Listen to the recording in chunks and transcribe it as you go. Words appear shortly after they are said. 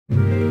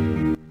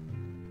Hey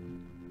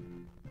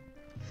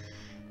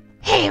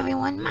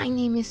everyone, my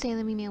name is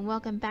Sailor Mimi and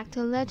welcome back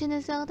to Legend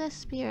of Zelda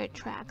Spirit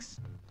Tracks.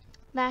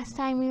 Last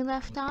time we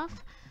left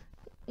off,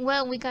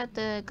 well, we got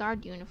the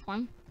guard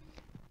uniform,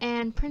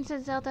 and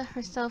Princess Zelda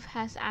herself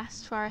has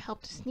asked for our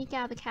help to sneak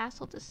out of the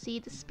castle to see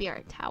the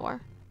Spirit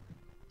Tower.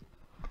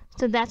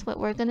 So that's what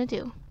we're gonna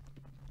do.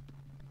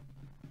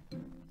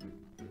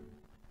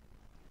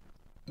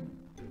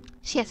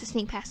 She has to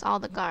sneak past all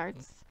the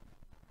guards.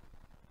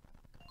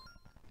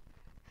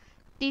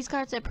 These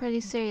guards are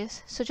pretty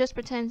serious, so just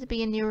pretend to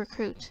be a new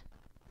recruit.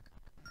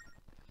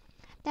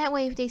 That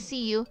way if they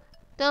see you,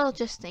 they'll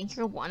just think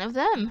you're one of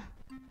them.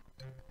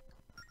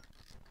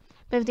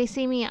 But if they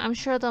see me, I'm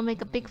sure they'll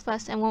make a big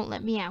fuss and won't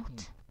let me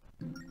out.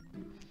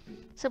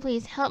 So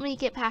please, help me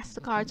get past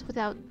the guards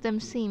without them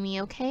seeing me,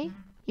 okay?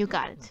 You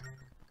got it.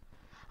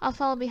 I'll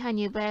follow behind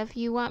you, but if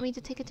you want me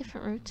to take a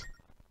different route...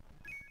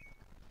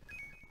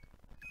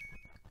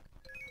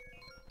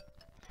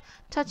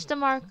 Touch the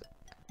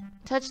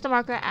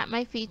marker at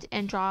my feet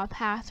and draw a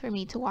path for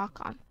me to walk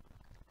on.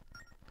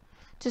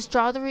 Just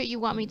draw the route you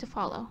want me to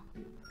follow.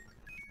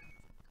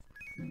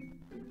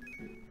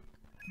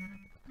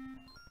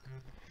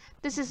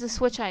 This is the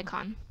switch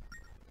icon.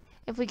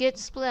 If we get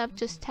split up,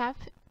 just tap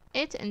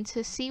it and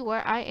to see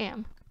where I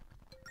am.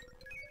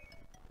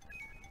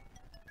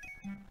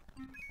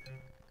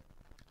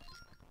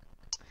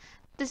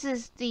 This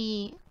is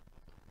the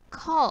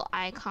call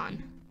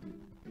icon.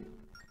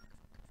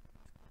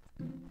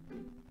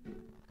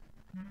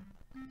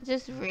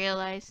 Just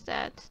realized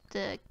that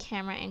the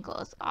camera angle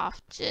is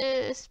off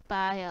just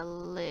by a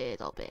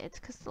little bit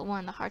because the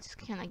one of the hearts is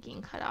kind of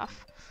getting cut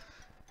off.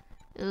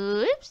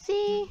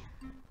 Oopsie.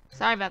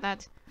 Sorry about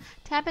that.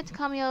 Tap it to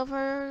call me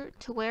over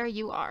to where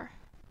you are.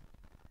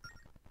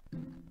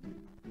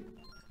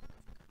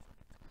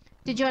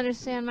 Did you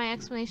understand my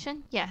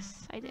explanation?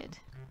 Yes, I did.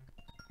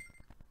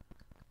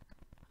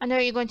 I know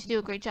you're going to do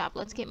a great job.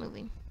 Let's get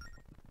moving.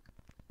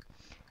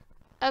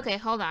 Okay,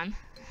 hold on.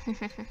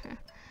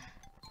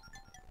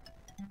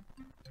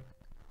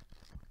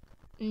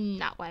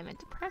 Not what I meant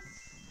to press.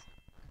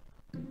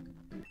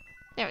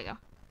 There we go.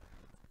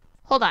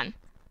 Hold on.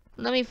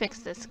 Let me fix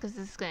this, because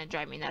this is going to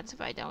drive me nuts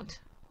if I don't.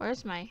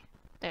 Where's my...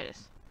 There it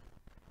is.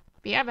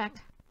 Be right back.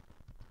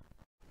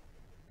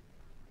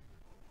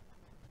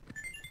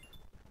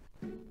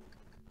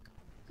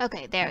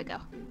 Okay, there we go.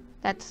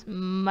 That's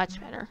much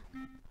better.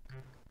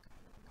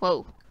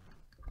 Whoa.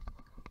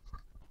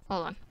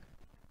 Hold on.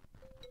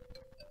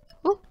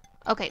 Ooh.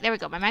 Okay, there we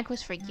go. My mic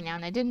was freaking out,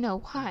 and I didn't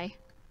know why.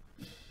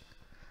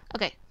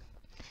 Okay,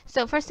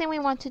 so first thing we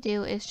want to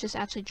do is just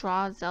actually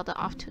draw Zelda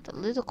off to the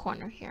little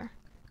corner here.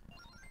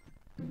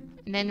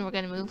 And then we're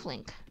going to move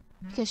Link.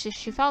 Because if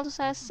she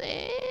follows us,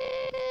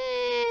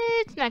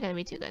 it's not going to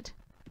be too good.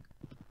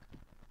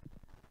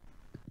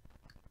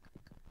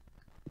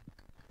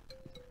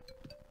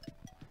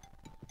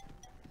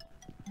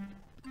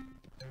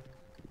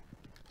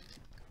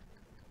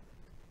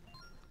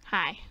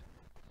 Hi.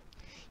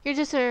 You're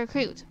just a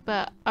recruit,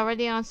 but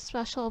already on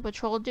special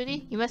patrol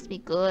duty? You must be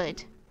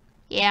good.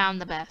 Yeah, I'm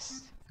the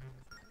best.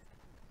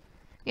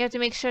 You have to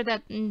make sure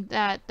that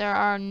there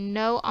are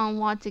no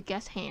unwanted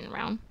guests hanging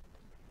around.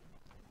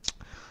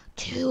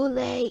 Too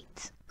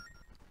late.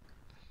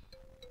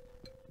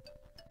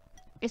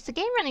 Is the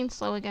game running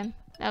slow again?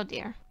 Oh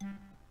dear.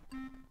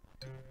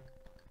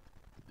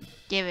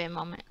 Give it a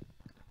moment.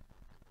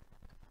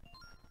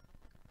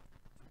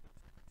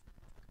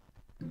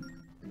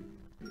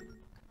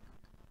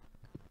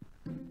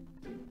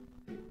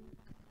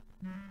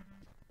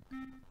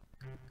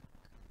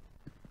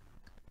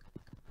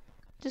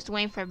 Just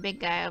waiting for a big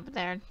guy over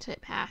there to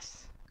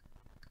pass.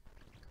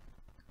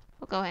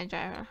 We'll go ahead and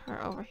drive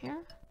her over here.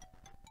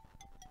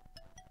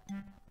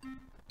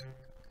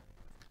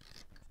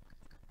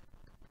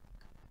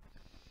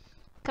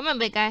 Come on,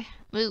 big guy.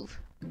 Move.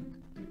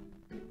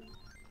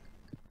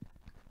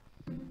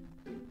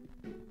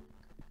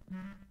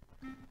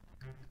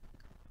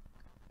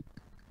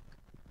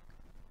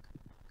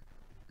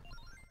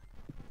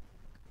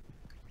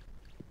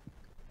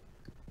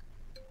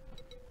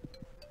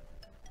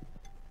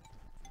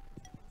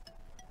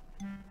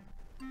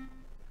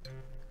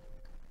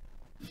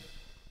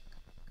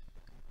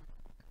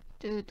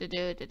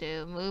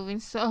 Moving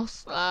so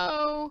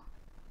slow.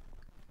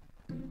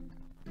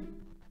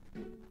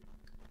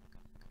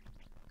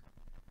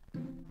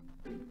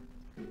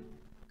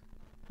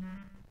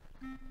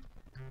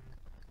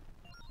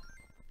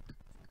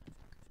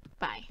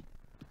 Bye.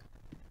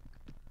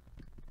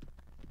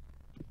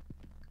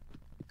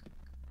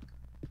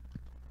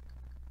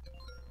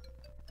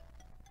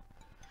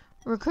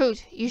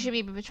 Recruit, you should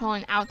be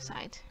patrolling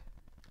outside.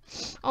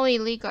 Only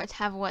elite guards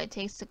have what it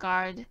takes to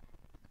guard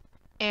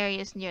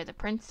areas near the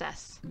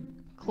princess.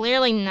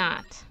 Clearly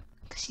not.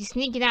 Cause she's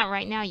sneaking out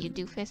right now, you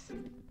doofus.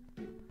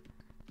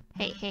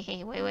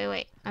 Hey,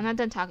 wait. I'm not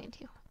done talking to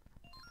you.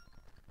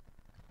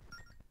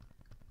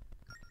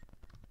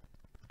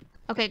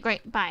 Okay,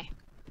 great, bye.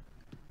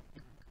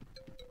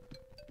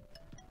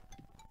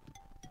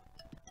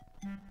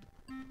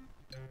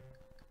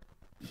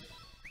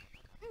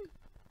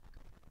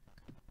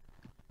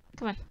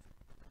 Come on.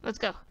 Let's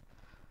go.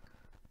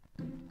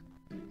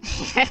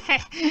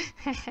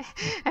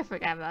 I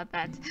forgot about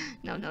that.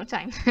 No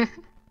time.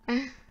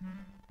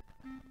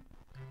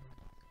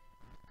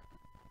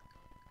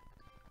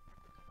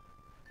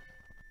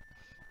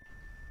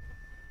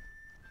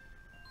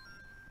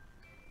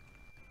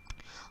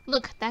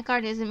 Look, that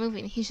guard isn't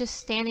moving. He's just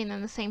standing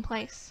in the same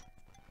place.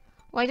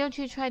 Why don't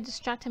you try to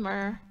distract him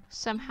or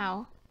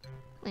somehow,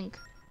 Link?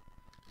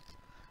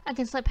 I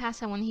can slip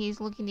past him when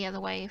he's looking the other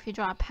way if you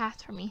draw a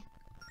path for me.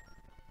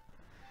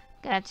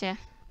 Gotcha.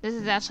 This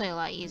is actually a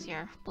lot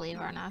easier, believe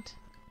it or not.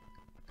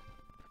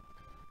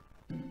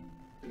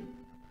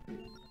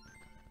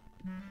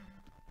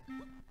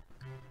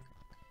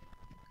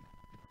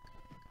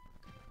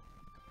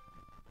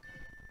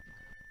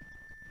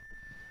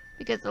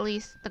 Because at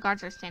least the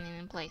guards are standing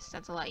in place.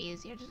 That's a lot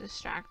easier to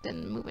distract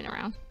than moving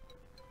around.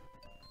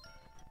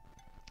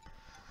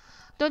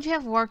 Don't you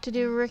have work to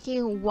do,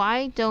 Ricky?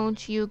 Why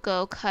don't you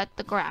go cut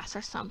the grass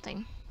or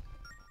something?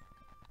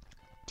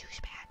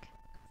 Douchebag.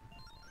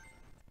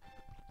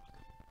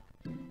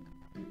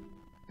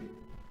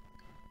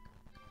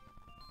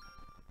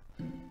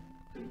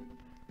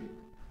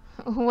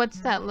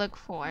 What's that look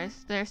for?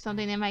 Is there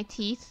something in my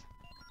teeth?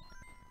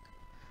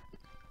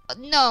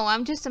 No,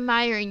 I'm just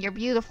admiring your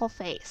beautiful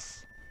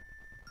face.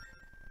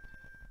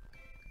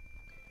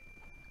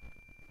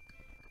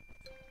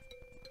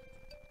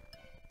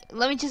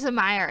 Let me just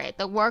admire it.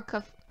 The work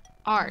of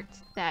art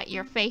that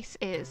your face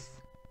is.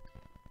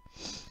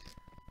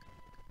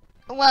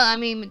 Well, I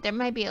mean, there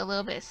might be a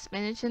little bit of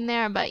spinach in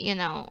there, but you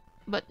know.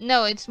 But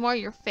no, it's more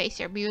your face,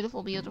 your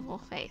beautiful, beautiful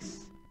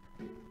face.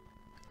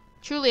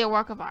 Truly a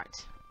work of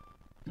art.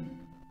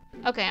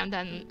 Okay, I'm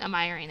done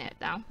admiring it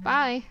now.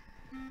 Bye.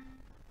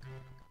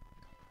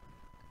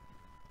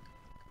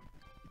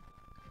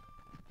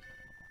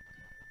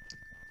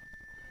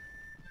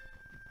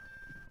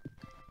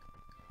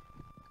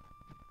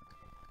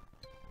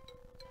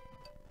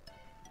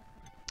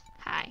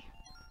 Hi.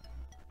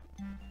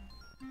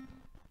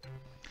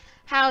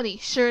 Howdy,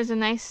 sure is a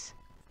nice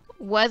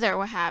weather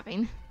we're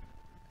having.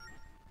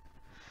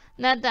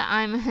 Not that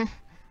I'm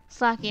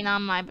slacking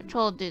on my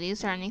patrol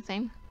duties or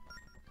anything.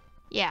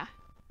 Yeah,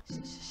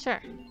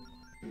 sure.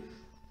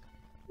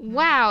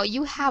 Wow,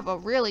 you have a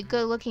really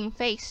good looking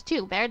face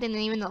too, better than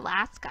even the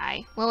last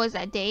guy. What was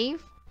that,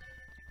 Dave?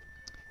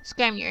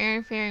 Scram, you're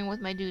interfering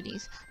with my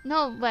duties.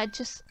 No, but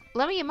just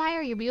let me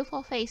admire your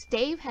beautiful face.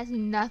 Dave has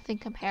nothing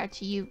compared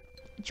to you,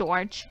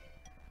 George.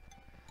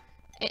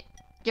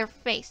 Your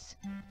face,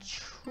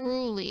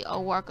 truly a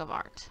work of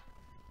art.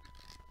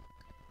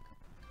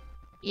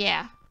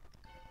 Yeah.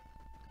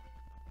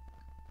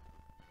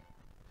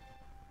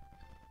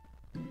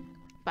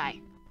 Bye.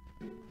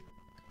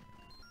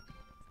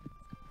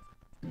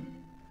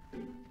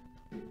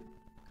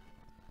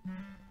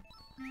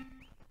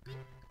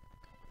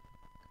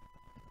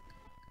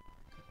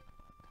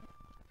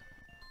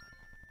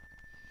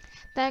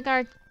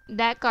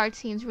 That guard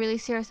seems really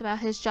serious about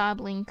his job,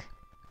 Link.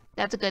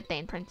 That's a good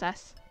thing,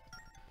 Princess.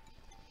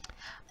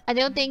 I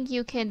don't think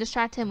you can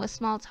distract him with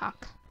small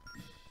talk.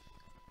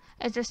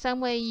 Is there some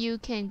way you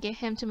can get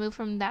him to move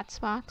from that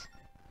spot?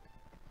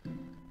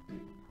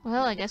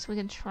 Well, I guess we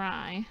can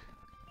try.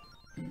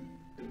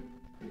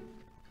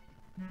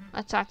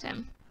 Let's talk to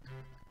him.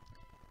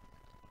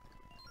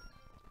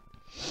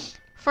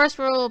 First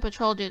rule of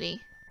patrol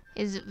duty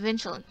is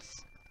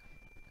vigilance.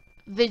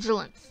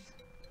 Vigilance.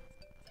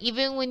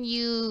 Even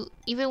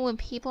when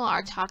people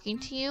are talking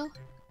to you.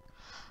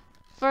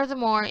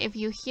 Furthermore, if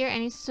you hear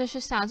any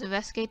suspicious sounds,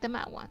 investigate them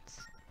at once.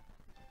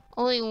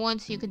 Only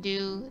once you can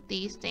do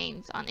these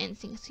things on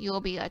instinct, you will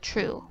be a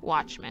true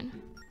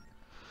watchman.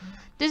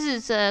 This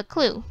is a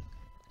clue.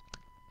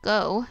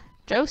 Go,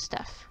 throw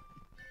stuff.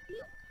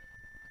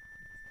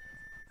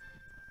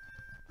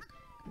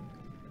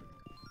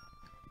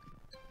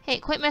 Hey,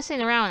 quit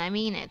messing around, I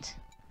mean it.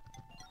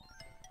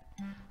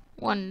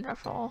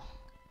 Wonderful.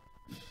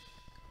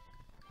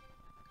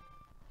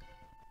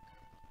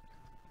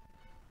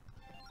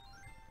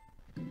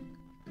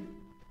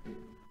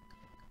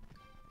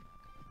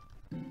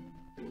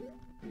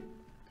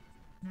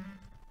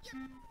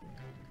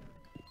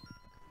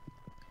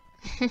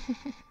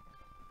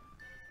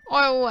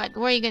 Or what?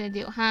 What are you gonna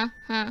do? Huh?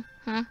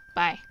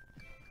 Bye.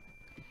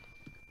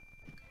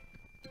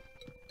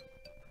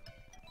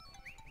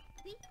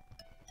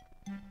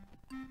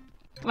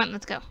 Come on,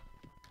 let's go.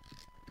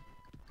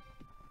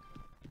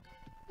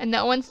 And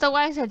no one's the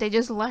wiser. They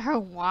just let her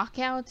walk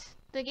out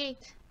the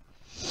gate.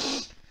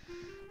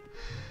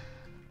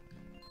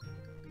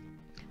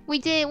 We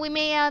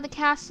made it out of the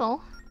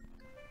castle.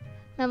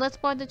 Now let's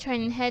board the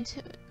train and head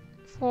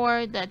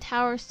for the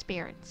Tower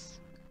Spirits.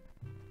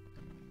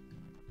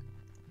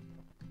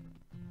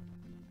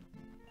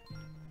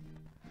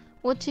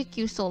 What took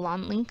you so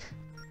long, Link?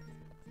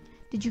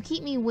 Did you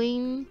keep me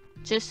waiting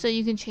just so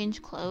you can change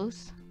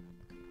clothes?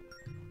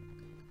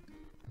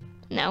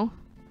 No.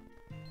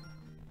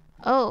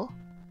 Oh.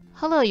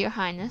 Hello, Your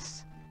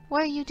Highness.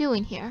 What are you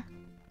doing here?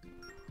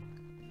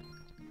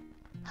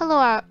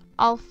 Hello,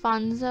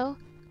 Alfonso.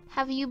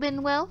 Have you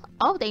been well?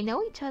 Oh, they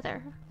know each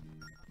other.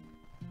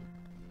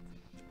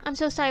 I'm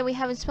so sorry we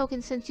haven't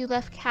spoken since you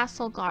left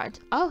Castle Guard.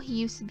 Oh, he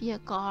used to be a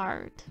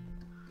guard.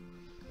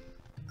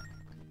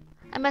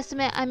 I must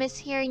admit, I miss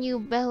hearing you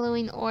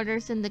bellowing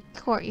orders in the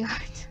courtyard.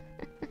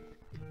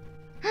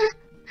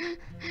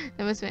 That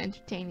must have been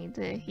entertaining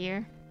to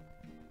hear.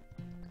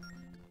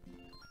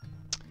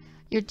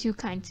 You're too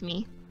kind to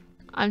me.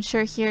 I'm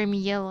sure hearing me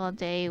yell all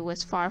day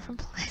was far from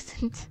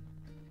pleasant.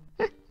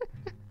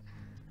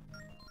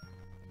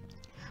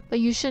 But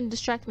you shouldn't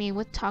distract me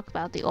with talk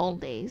about the old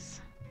days.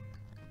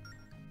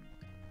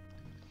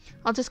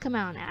 I'll just come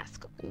out and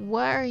ask,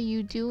 what are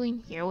you doing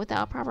here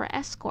without a proper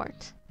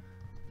escort?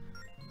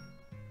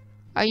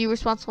 Are you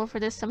responsible for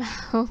this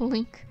somehow,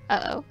 Link?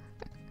 Uh-oh.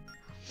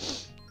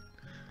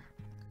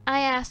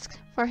 I ask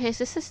for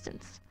his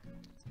assistance,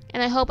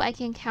 and I hope I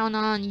can count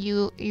on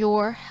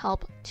your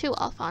help too,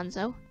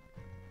 Alfonso.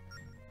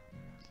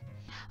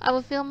 I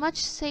will feel much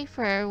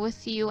safer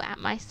with you at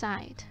my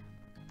side.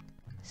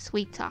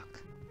 Sweet talk.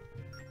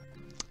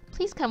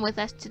 Please come with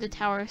us to the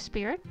Tower of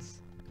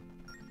Spirits.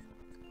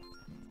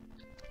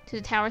 To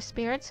the Tower of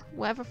Spirits?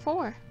 Whatever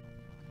for?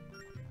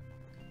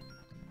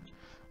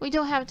 We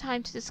don't have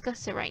time to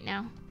discuss it right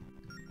now.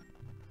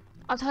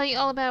 I'll tell you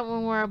all about it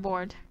when we're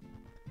aboard.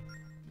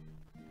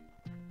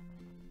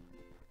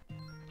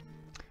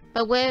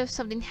 But what if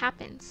something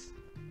happens?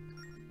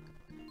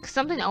 'Cause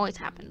something always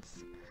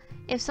happens.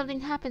 If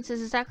something happens,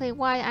 is exactly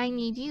why I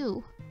need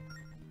you.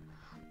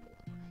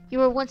 You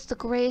were once the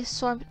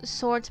greatest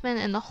swordsman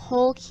in the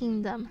whole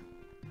kingdom.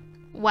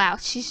 Wow,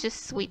 she's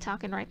just sweet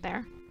talking right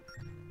there.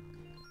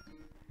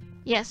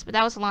 Yes, but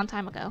that was a long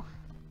time ago.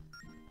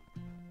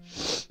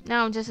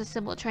 Now I'm just a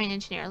simple train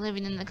engineer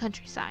living in the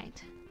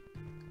countryside.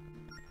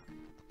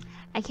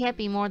 I can't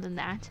be more than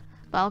that,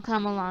 but I'll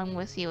come along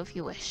with you if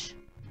you wish.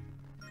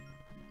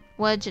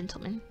 What a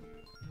gentleman.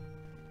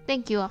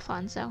 Thank you,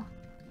 Alfonso.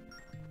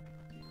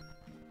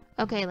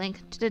 Okay,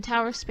 Link, to the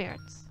Tower of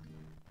Spirits.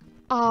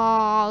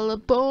 All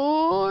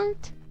aboard!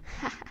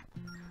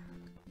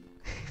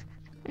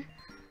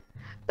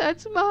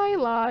 That's my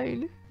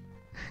line.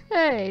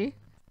 Hey.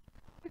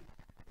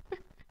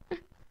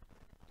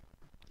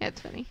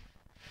 That's funny.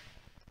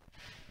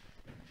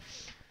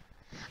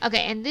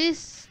 Okay, and the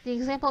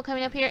example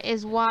coming up here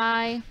is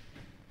why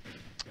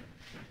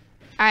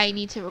I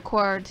need to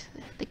record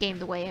the game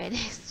the way it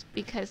is,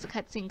 because the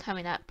cutscene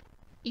coming up,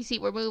 you see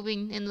we're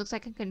moving and it looks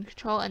like I can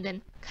control, and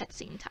then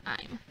cutscene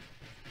time.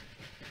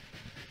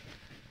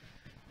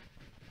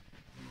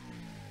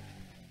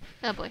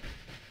 Oh boy.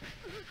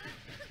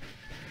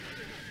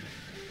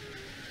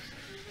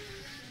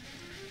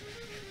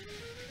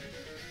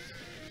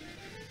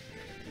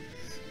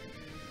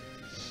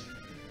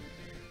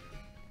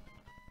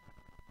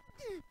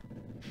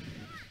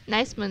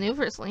 Nice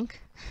maneuvers,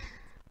 Link.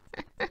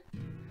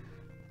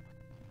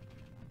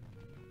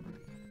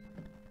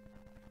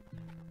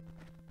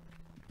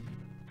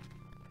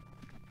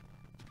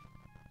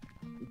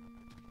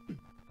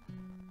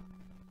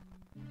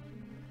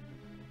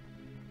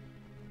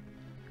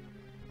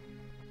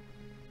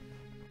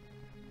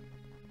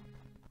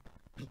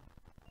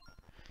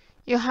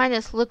 Your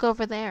Highness, look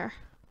over there.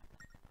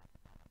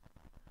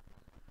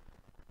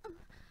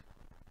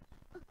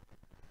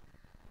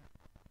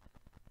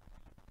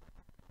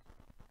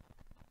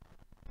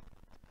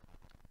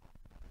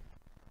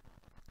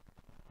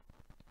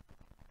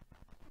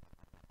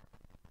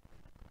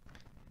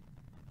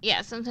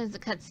 Yeah, sometimes the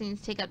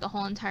cutscenes take up the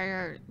whole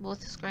entire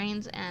both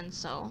screens, and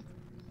so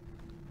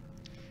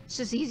it's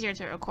just easier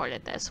to record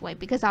it this way,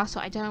 because also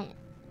I don't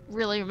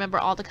really remember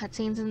all the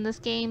cutscenes in this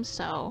game,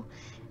 so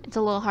it's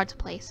a little hard to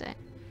place it.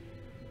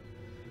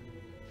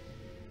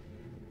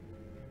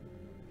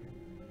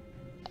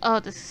 Oh,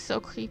 this is so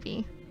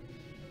creepy.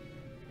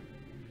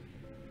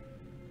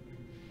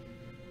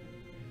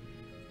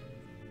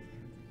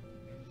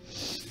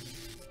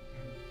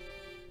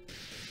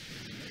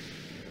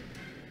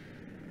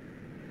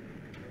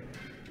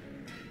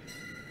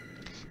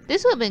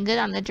 This would have been good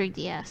on the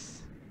 3DS.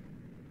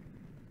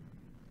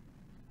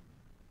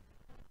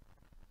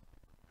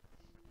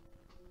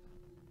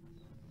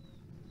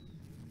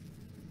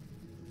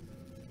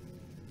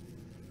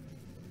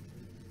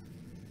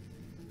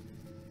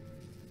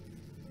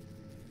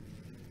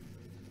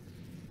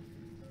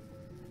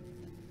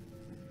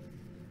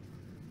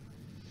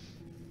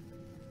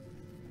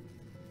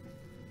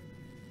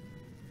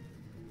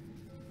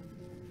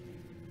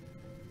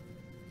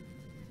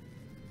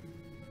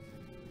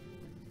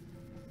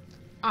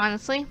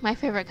 Honestly, my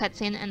favorite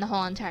cutscene in the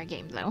whole entire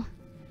game, though.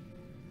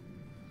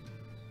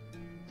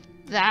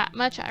 That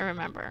much I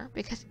remember,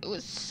 because it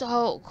was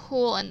so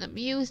cool, and the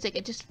music,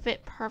 it just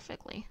fit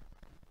perfectly.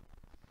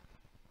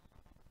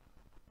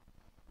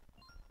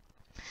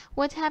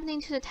 What's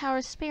happening to the Tower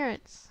of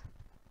Spirits?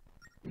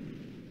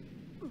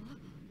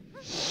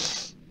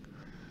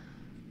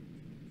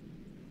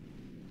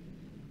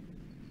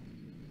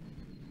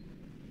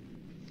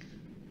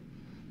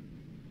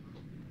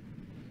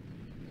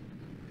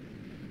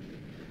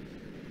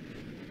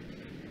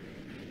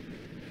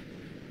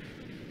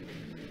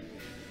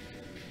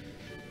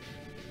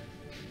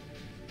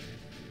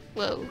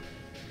 Whoa.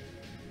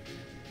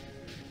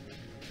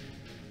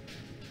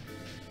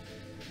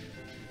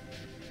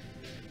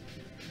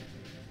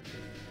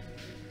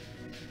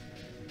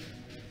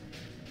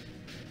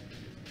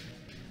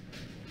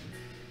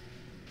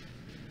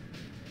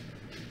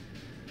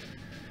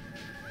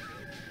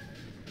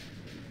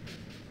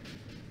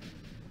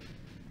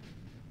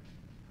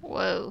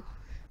 Whoa.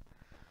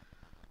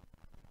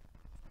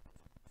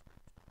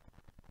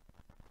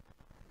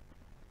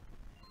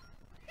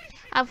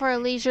 Out for a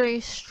leisurely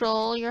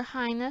stroll, Your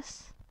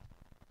Highness?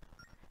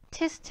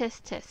 Tisk,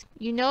 tisk, tisk.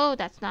 You know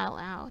that's not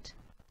allowed.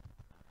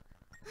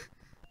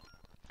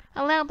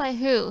 Allowed by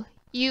who?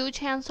 You,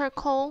 Chancellor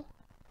Cole?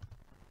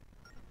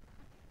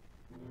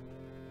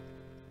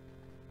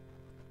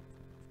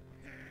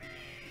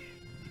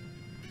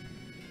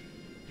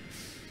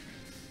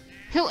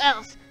 Who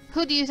else?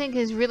 Who do you think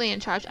is really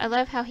in charge? I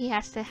love how he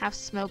has to have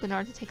smoke in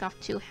order to take off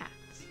 2 hats.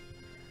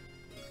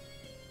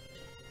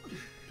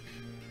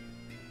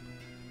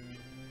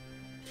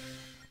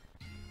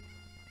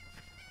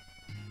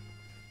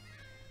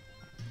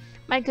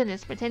 My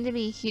goodness,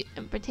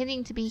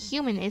 pretending to be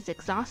human is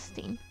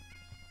exhausting.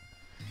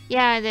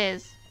 Yeah, it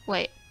is.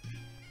 Wait.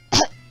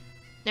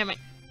 Never mind.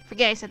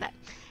 Forget I said that.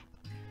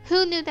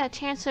 Who knew that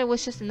Chancellor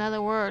was just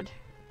another word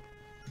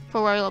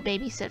for royal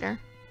babysitter?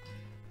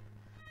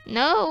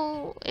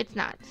 No, it's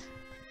not.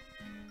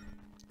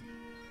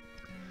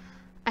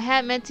 I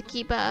had meant to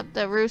keep up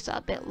the ruse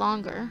a bit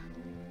longer.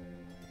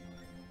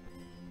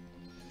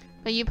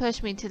 But you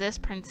pushed me to this,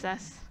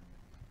 princess.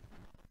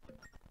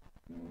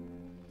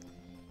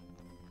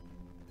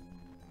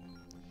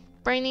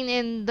 Bringing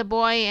in the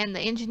boy and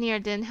the engineer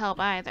didn't help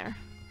either.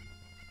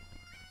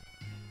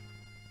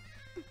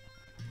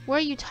 What are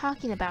you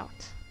talking about?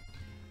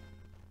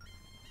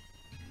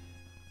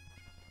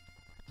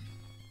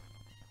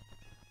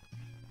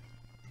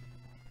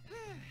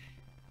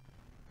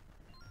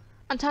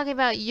 I'm talking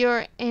about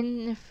your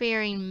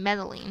interfering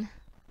meddling.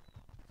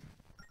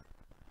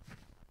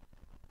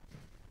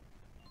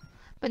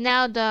 But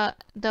now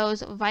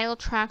those vital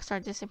tracks are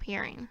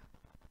disappearing.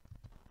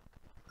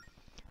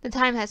 The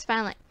time is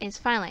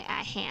finally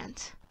at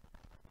hand.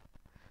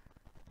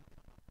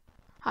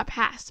 Our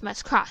paths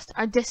must cross.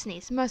 Our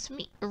destinies must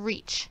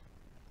reach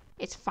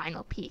its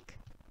final peak.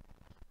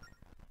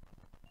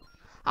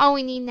 All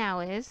we need now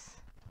is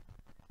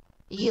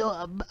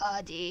your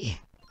body.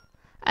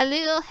 A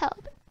little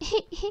help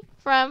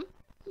from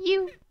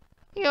you,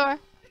 Your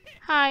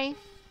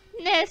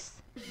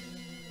Highness.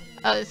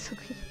 Oh, it's so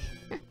creepy.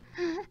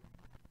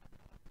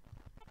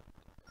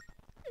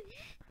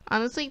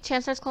 Honestly,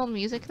 Chancellor's Cole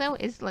music, though,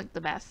 is like the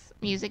best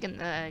music in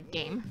the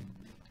game.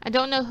 I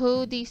don't know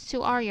who these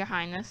two are, Your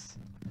Highness.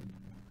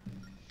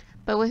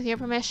 But with your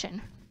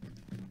permission,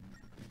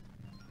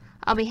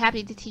 I'll be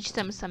happy to teach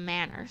them some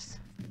manners.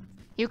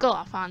 You go,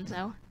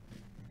 Alfonso.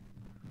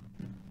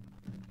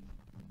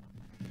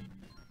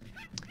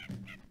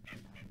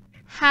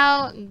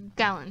 How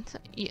gallant,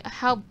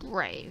 how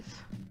brave,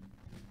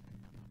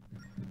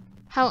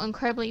 how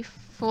incredibly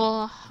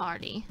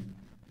foolhardy.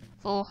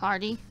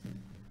 Foolhardy?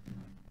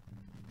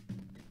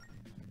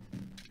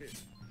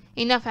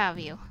 Enough out of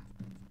you.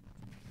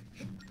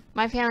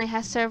 My family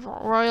has served the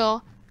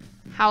royal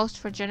house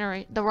for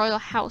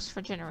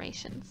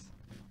generations.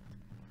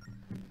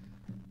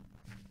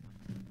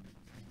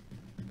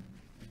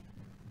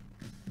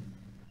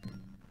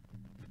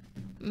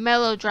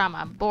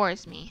 Melodrama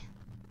bores me.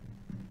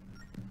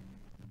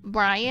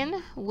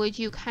 Brian, would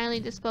you kindly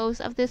dispose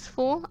of this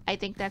fool? I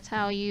think that's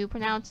how you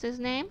pronounce his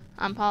name.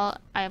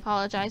 I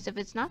apologize if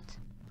it's not.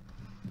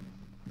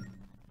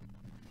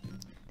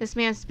 This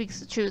man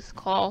speaks the truth,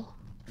 Cole.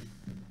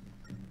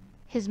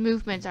 His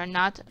movements are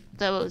not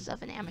those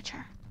of an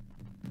amateur.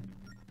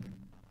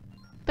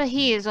 But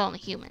he is only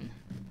human.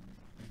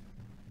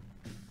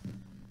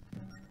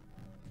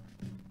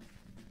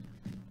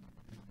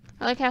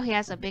 I like how he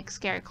has a big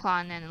scary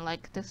claw and then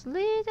like this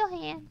little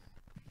hand.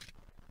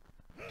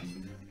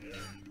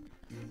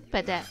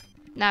 But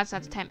now it's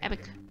not the time.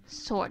 Epic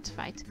swords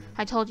fight.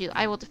 I told you,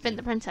 I will defend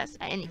the princess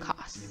at any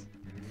cost.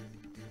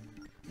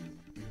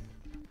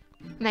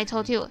 And I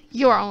told you,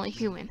 you are only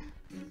human.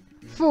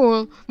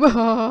 Fool!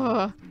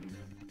 Yeah.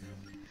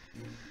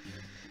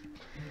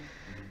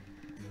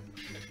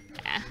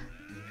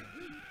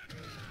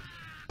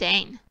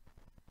 Dang.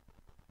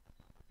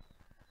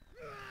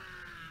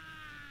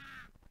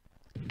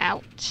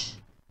 Ouch.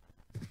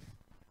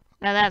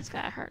 Now that's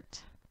gotta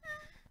hurt.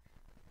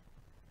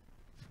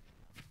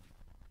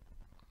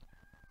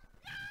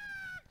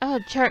 Oh,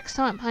 jerk,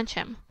 someone punch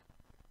him.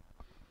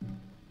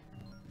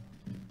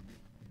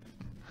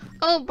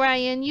 Oh,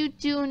 Brian, you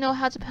do know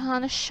how to put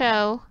on a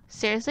show.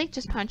 Seriously,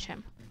 just punch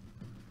him.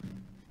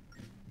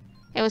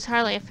 It was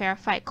hardly a fair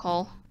fight,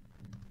 Cole.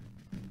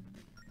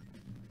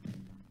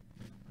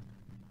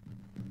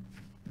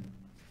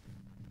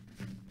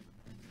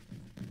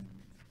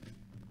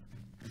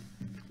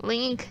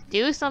 Link,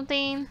 do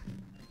something.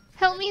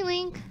 Help me,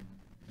 Link.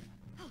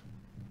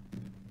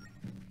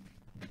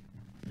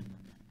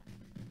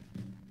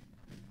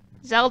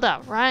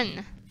 Zelda,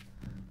 run.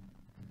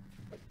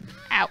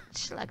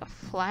 watch like a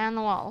fly on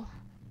the wall.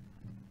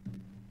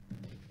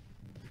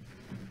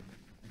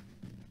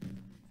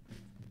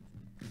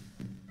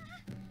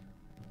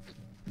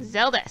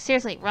 Zelda,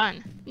 seriously,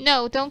 run.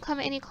 No, don't come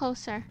any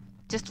closer.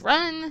 Just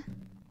run.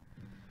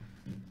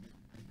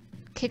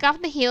 Kick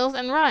off the heels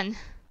and run.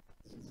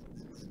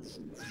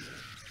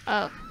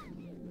 Oh,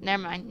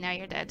 never mind. Now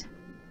you're dead.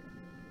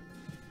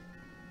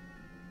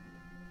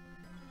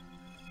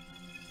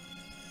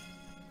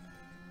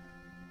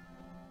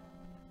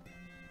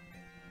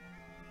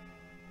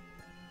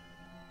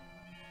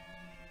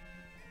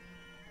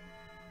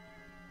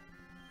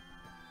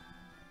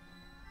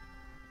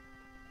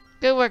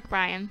 Good work,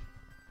 Brian.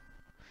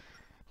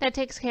 That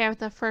takes care of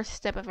the first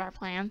step of our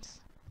plans.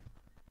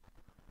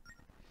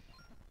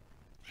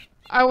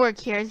 Our work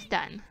here is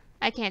done.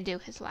 I can't do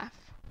his laugh.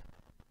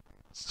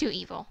 It's too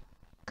evil.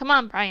 Come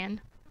on,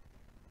 Brian.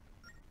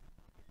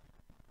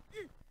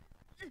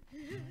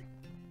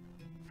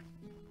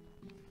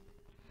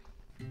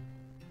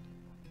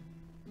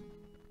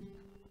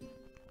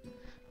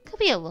 Could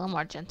be a little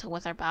more gentle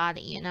with our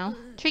body, you know?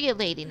 Treat a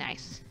lady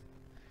nice.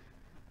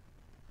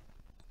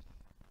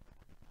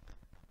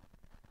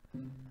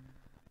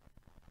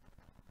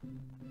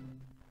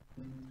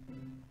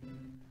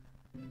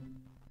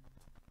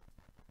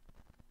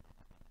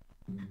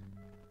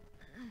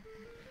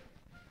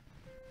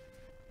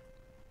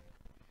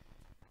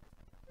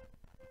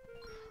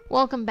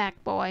 Welcome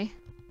back, boy.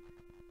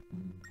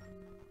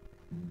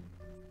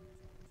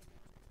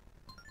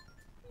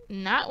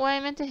 Not what I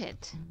meant to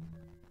hit.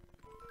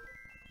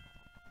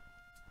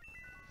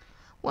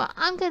 Well,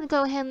 I'm gonna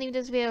go ahead and leave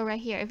this video right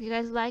here. If you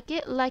guys like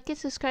it,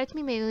 subscribe to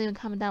me, maybe leave a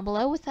comment down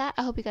below. With that,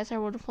 I hope you guys have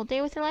a wonderful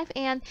day with your life,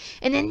 and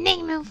in the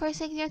name of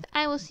Forsaken Earth,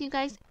 I will see you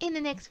guys in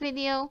the next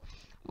video,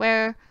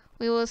 where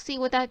we will see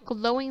what that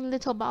glowing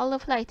little ball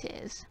of light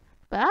is.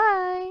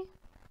 Bye!